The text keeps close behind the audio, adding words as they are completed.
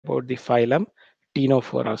about the phylum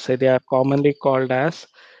Ctenophora. So they are commonly called as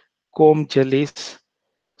comb jellies.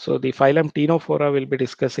 So the phylum Ctenophora will be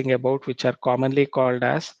discussing about, which are commonly called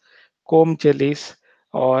as comb jellies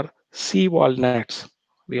or sea walnuts.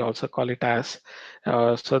 We also call it as.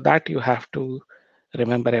 So that you have to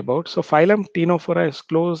remember about. So phylum Ctenophora is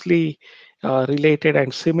closely related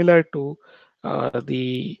and similar to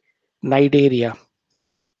the Cnidaria.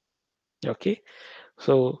 Okay,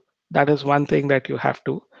 so that is one thing that you have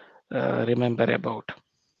to remember about.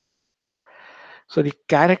 So the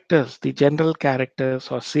characters, the general characters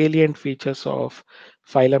or salient features of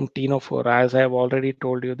phylum Ctenophora, as I have already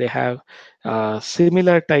told you, they have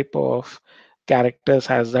similar type of characters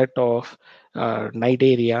as that of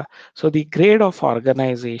Cnidaria. So the grade of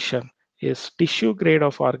organization is tissue grade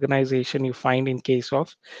of organization you find in case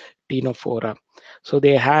of Ctenophora. So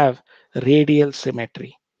they have radial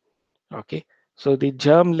symmetry. Okay, so the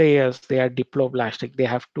germ layers, they are diploblastic. They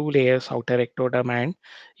have two layers, outer ectoderm and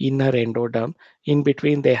inner endoderm. In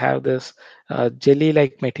between, they have this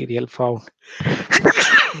jelly-like material found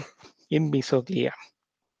in mesoglia.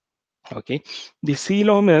 Okay, the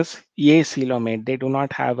coelom is acoelomate. They do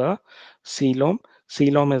not have a coelom.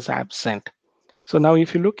 Coelom is absent. So now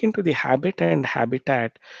if you look into the habit and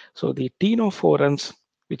habitat, so the ctenophorans,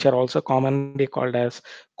 which are also commonly called as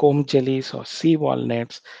comb jellies or sea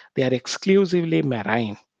walnuts, they are exclusively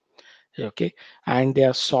marine. Okay, and they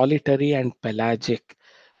are solitary and pelagic.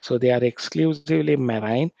 So they are exclusively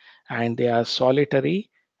marine and they are solitary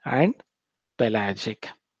and pelagic.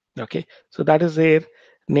 Okay, so that is their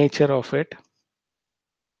nature of it.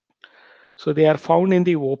 So they are found in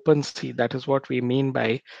the open sea. That is what we mean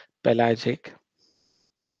by pelagic.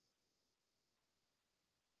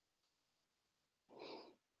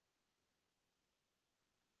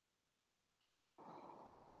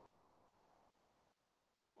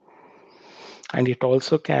 And it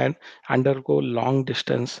also can undergo long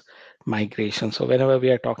distance migration. So whenever we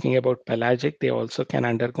are talking about pelagic, they also can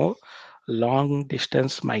undergo long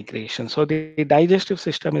distance migration. So the digestive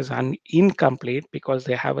system is incomplete because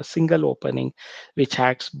they have a single opening which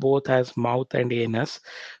acts both as mouth and anus.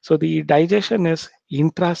 So the digestion is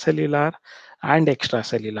intracellular and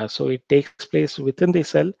extracellular. So it takes place within the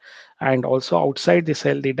cell and also outside the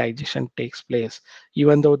cell, the digestion takes place,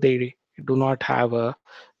 even though they do not have a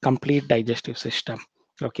complete digestive system.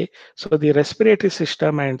 Okay, so the respiratory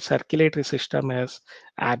system and circulatory system is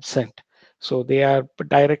absent. So they are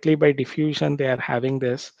directly by diffusion, they are having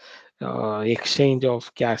this exchange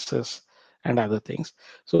of gases and other things.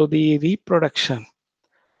 So the reproduction,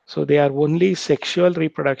 so they are only sexual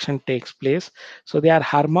reproduction takes place. So they are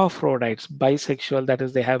hermaphrodites, bisexual, that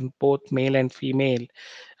is they have both male and female.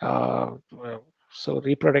 Uh, uh, so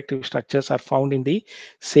reproductive structures are found in the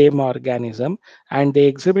same organism and they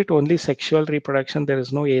exhibit only sexual reproduction. There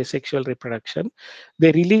is no asexual reproduction.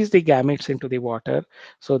 They release the gametes into the water.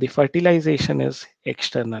 So the fertilization is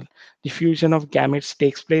external. The fusion of gametes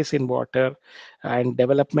takes place in water and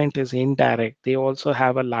development is indirect. They also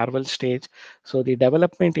have a larval stage. So the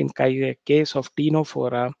development in case of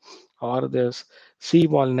Ctenophora or this sea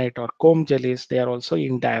walnut or comb jellies, they are also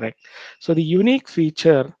indirect. So the unique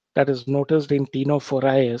feature that is noticed in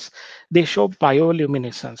Ctenophora is they show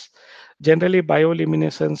bioluminescence. Generally,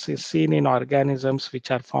 bioluminescence is seen in organisms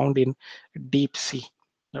which are found in deep sea.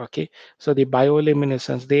 Okay, so the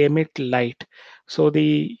bioluminescence, they emit light. So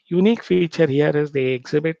the unique feature here is they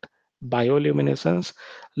exhibit bioluminescence.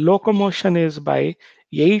 Locomotion is by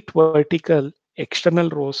 8 vertical external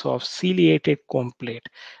rows of ciliated comb plate.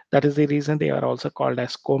 That is the reason they are also called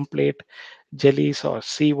as comb plate jellies or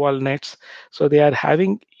sea walnuts. So they are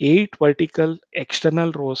having 8 vertical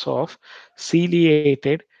external rows of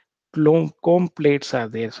ciliated comb plates are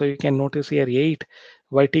there. So you can notice here 8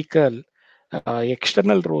 vertical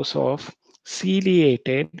external rows of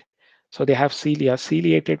ciliated. So they have cilia,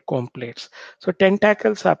 ciliated comb plates. So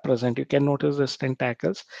tentacles are present. You can notice this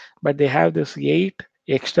tentacles, but they have this 8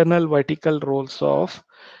 external vertical rows of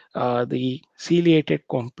the ciliated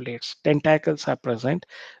comb plates. Tentacles are present.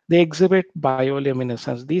 They exhibit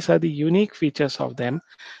bioluminescence. These are the unique features of them.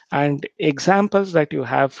 And examples that you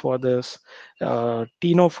have for this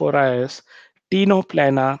Ctenophora is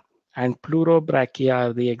Ctenoplana and Pleurobrachia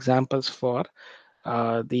are the examples for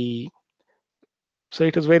the. So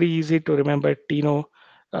it is very easy to remember Ctenophora,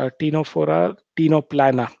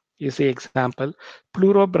 Ctenoplana is the example.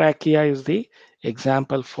 Pleurobrachia is the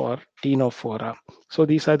example for Ctenophora. So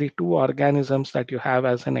these are the two organisms that you have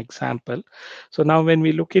as an example. So now when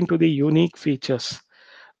we look into the unique features,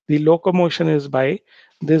 the locomotion is by,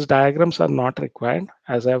 these diagrams are not required.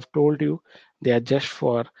 As I've told you, they are just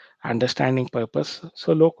for understanding purpose.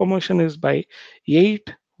 So locomotion is by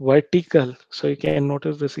 8 vertical. So you can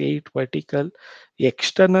notice this 8 vertical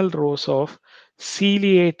external rows of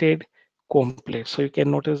ciliated comb plates. So you can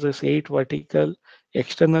notice this 8 vertical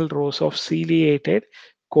external rows of ciliated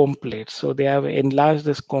comb plates. So they have enlarged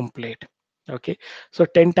this comb plate. Okay, so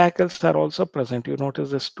tentacles are also present. You notice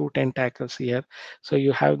this two tentacles here. So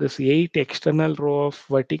you have this 8 external row of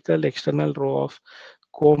vertical external row of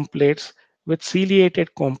comb plates with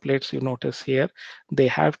ciliated comb plates. You notice here they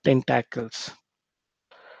have tentacles.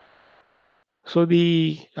 So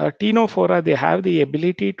the ctenophora, they have the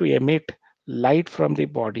ability to emit light from the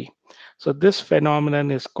body. So this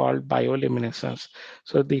phenomenon is called bioluminescence.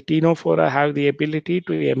 So the ctenophora have the ability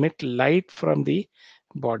to emit light from the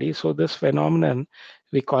body. So this phenomenon,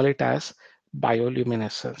 we call it as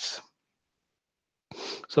bioluminescence.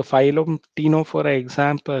 So phylum Tino, for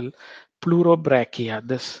example, pleurobrachia.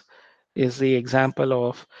 This is the example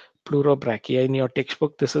of pleurobrachia. In your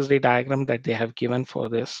textbook, this is the diagram that they have given for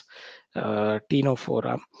this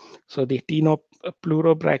Tinophora. So the Tino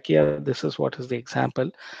pleurobrachia, this is what is the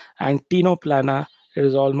example. And Tinoplana, it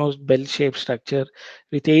is almost bell-shaped structure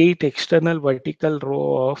with 8 external vertical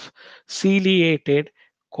row of ciliated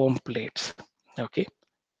comb plates. Okay.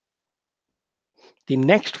 The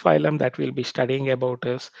next phylum that we'll be studying about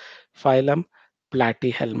is phylum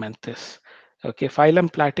Platyhelminthes. Okay, phylum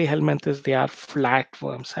Platyhelminthes, they are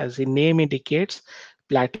flatworms. As the name indicates,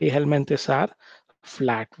 Platyhelminthes are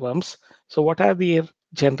flatworms. So what are the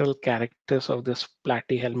general characters of this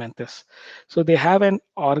Platyhelminthes? So they have an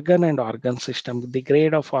organ system, the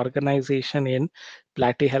grade of organization in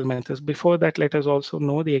Platyhelminthes. Before that, let us also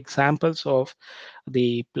know the examples of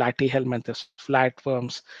the Platyhelminthes,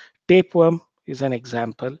 flatworms. Tapeworm is an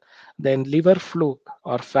example. Then liver fluke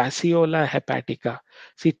or Fasciola hepatica.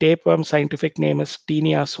 See, tapeworm scientific name is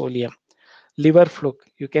Taenia solium. Liver fluke,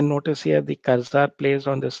 you can notice here the cursor placed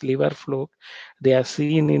on this liver fluke. They are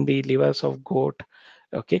seen in the livers of goat.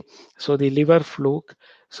 Okay, so the liver fluke,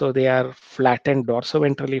 so they are flattened,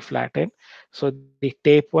 dorsoventrally flattened. So the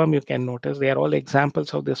tapeworm, you can notice they are all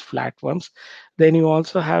examples of this flatworms. Then you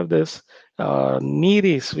also have this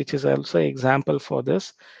Nereis, which is also example for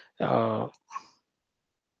this uh,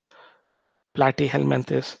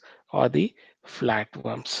 platyhelminthes or the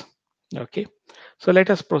flatworms. Okay, so let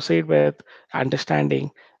us proceed with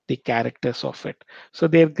understanding the characters of it. So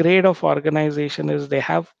their grade of organization is they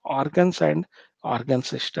have organs and organ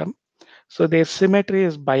system. So their symmetry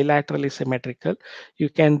is bilaterally symmetrical. You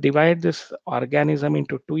can divide this organism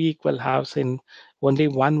into two equal halves in only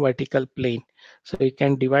one vertical plane. So you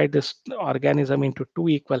can divide this organism into two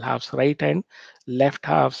equal halves, right and left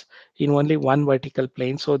halves, in only one vertical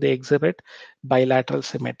plane. So they exhibit bilateral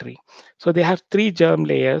symmetry. So they have three germ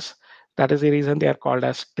layers. That is the reason they are called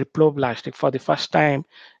as triploblastic. For the first time,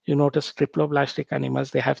 you notice triploblastic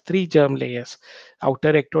animals, they have three germ layers: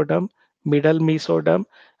 outer ectoderm, middle mesoderm,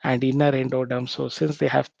 and inner endoderm. So since they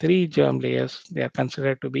have three germ layers, they are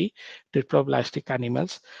considered to be triploblastic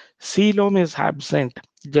animals. Coelom is absent,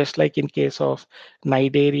 just like in case of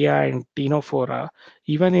Cnidaria and Ctenophora.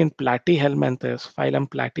 Even in Platyhelminthes, phylum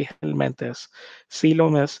Platyhelminthes,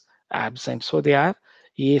 coelom is absent. So they are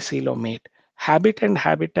acoelomate. Habit and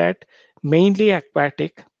habitat, mainly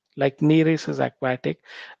aquatic, like Nereis is aquatic.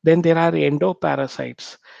 Then there are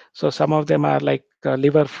endoparasites. So some of them are like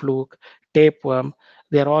liver fluke, tapeworm.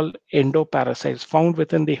 They are all endoparasites found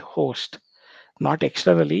within the host, not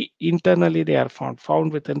externally. Internally, they are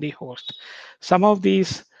found within the host. Some of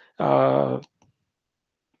these flatworms,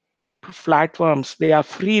 they are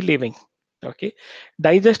free living. Okay,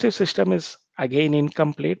 digestive system is again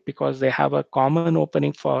incomplete because they have a common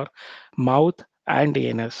opening for mouth and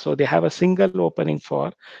anus. So they have a single opening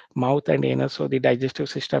for mouth and anus. So the digestive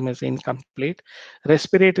system is incomplete.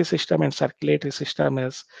 Respiratory system and circulatory system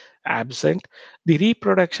is absent. The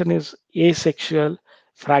reproduction is asexual.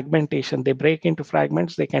 Fragmentation, they break into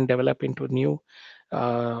fragments, they can develop into new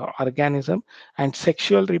organism. And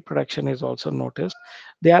sexual reproduction is also noticed.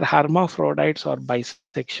 They are hermaphrodites or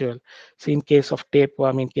bisexual. So in case of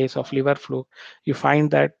tapeworm, in case of liver fluke, you find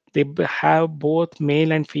that they have both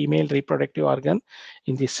male and female reproductive organ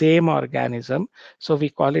in the same organism. So we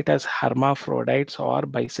call it as hermaphrodites or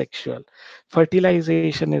bisexual.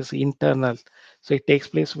 Fertilization is internal. So it takes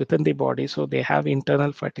place within the body. So they have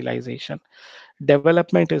internal fertilization.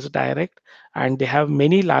 Development is direct, and they have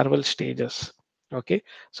many larval stages. Okay,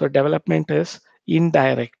 so development is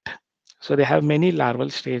indirect. So they have many larval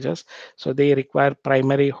stages. So they require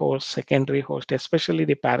primary host, secondary host, especially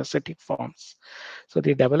the parasitic forms. So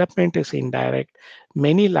the development is indirect.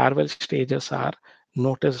 Many larval stages are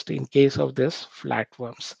noticed in case of this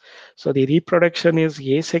flatworms. So the reproduction is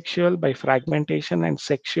asexual by fragmentation and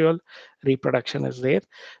sexual reproduction is there.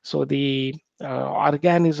 So the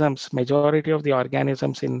organisms, majority of the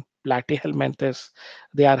organisms in platyhelminthes,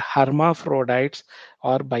 they are hermaphrodites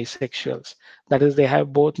or bisexuals. That is, they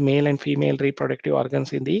have both male and female reproductive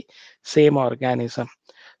organs in the same organism.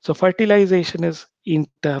 So fertilization is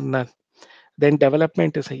internal, then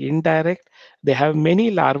development is indirect. They have many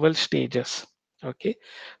larval stages. Okay,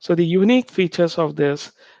 so the unique features of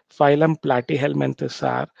this phylum Platyhelminthes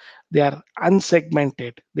are they are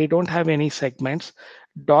unsegmented. They don't have any segments.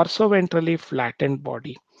 Dorsoventrally flattened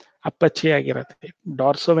body. ಅಪ್ಪಚ್ಚೆ ಆಗಿರುತ್ತೆ.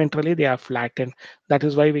 Dorsoventrally they are flattened. That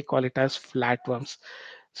is why we call it as flatworms.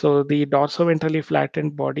 So the dorsoventrally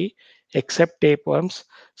flattened body, except tapeworms.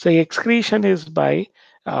 So excretion is by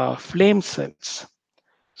flame cells.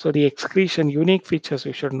 So the excretion unique features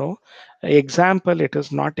we should know. Example, it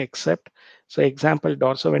is not except. So example,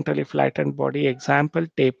 dorsoventrally flattened body. Example,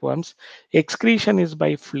 tapeworms. Excretion is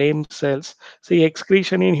by flame cells. See,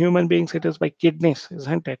 excretion in human beings, it is by kidneys,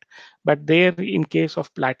 isn't it? But there, in case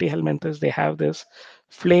of platyhelminthes, they have this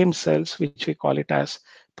flame cells, which we call it as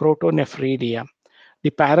protonephridia. The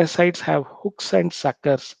parasites have hooks and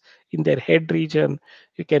suckers in their head region.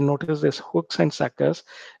 You can notice this hooks and suckers,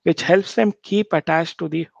 which helps them keep attached to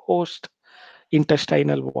the host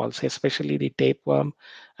intestinal walls, especially the tapeworm,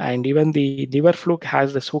 and even the liver fluke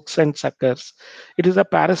has this hooks and suckers. It is a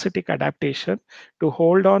parasitic adaptation to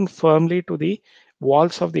hold on firmly to the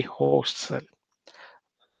walls of the host cell.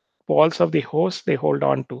 Walls of the host they hold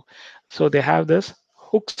on to. So they have this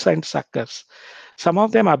hooks and suckers. Some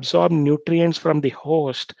of them absorb nutrients from the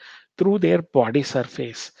host through their body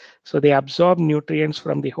surface. So they absorb nutrients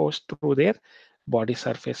from the host through their body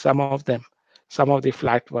surface. Some of the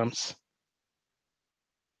flatworms.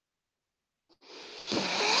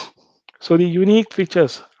 So the unique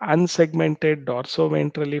features, unsegmented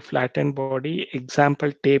dorsoventrally flattened body,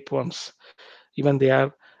 example tapeworms. Even they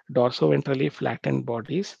are dorsoventrally flattened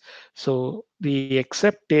bodies. So the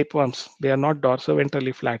except tapeworms, they are not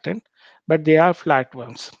dorsoventrally flattened, but they are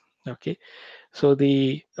flatworms. Okay. So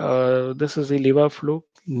the this is the liver fluke,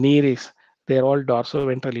 nereis. They're all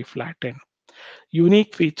dorsoventrally flattened.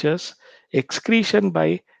 Unique features, excretion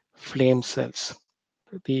by flame cells.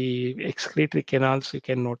 The excretory canals you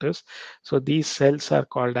can notice. So these cells are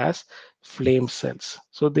called as flame cells.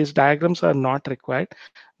 So these diagrams are not required,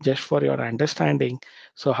 just for your understanding.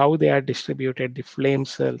 So how they are distributed, the flame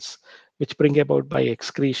cells, which bring about by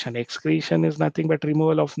excretion. Excretion is nothing but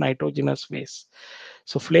removal of nitrogenous waste.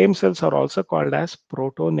 So flame cells are also called as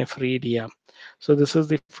protonephridia. So this is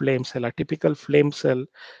the flame cell, a typical flame cell,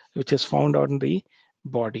 which is found on the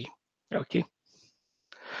body. Okay.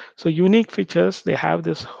 So unique features, they have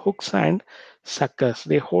this hooks and suckers.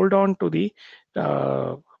 They hold on to the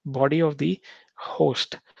uh, body of the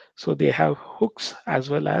host. So they have hooks as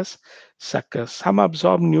well as suckers. Some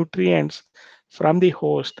absorb nutrients from the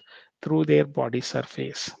host through their body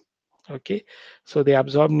surface. Okay, so they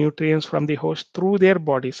absorb nutrients from the host through their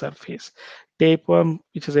body surface. Tapeworm,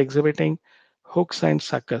 which is exhibiting hooks and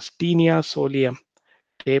suckers. Tinea solium.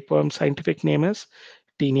 Tapeworm scientific name is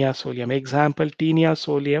Tinea solium. Example, Tinea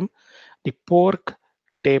solium, the pork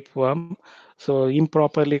tapeworm. So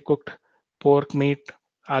improperly cooked pork meat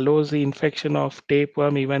allows the infection of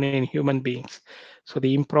tapeworm even in human beings. So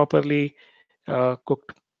the improperly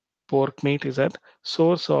cooked pork meat is a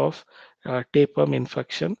source of tapeworm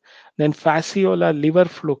infection. Then fasciola liver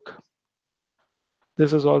fluke.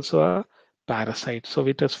 This is also a parasite. So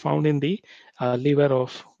it is found in the liver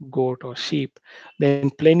of goat or sheep.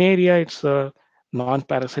 Then planaria, it's a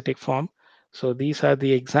non-parasitic form. So these are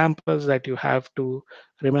the examples that you have to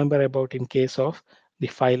remember about in case of the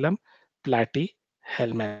phylum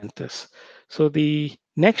Platyhelminthes. So the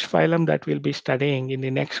next phylum that we'll be studying in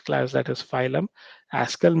the next class, that is phylum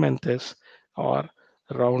Ascalmenthes or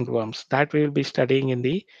roundworms. That we will be studying in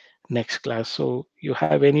the next class. So you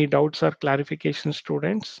have any doubts or clarifications,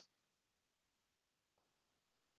 students?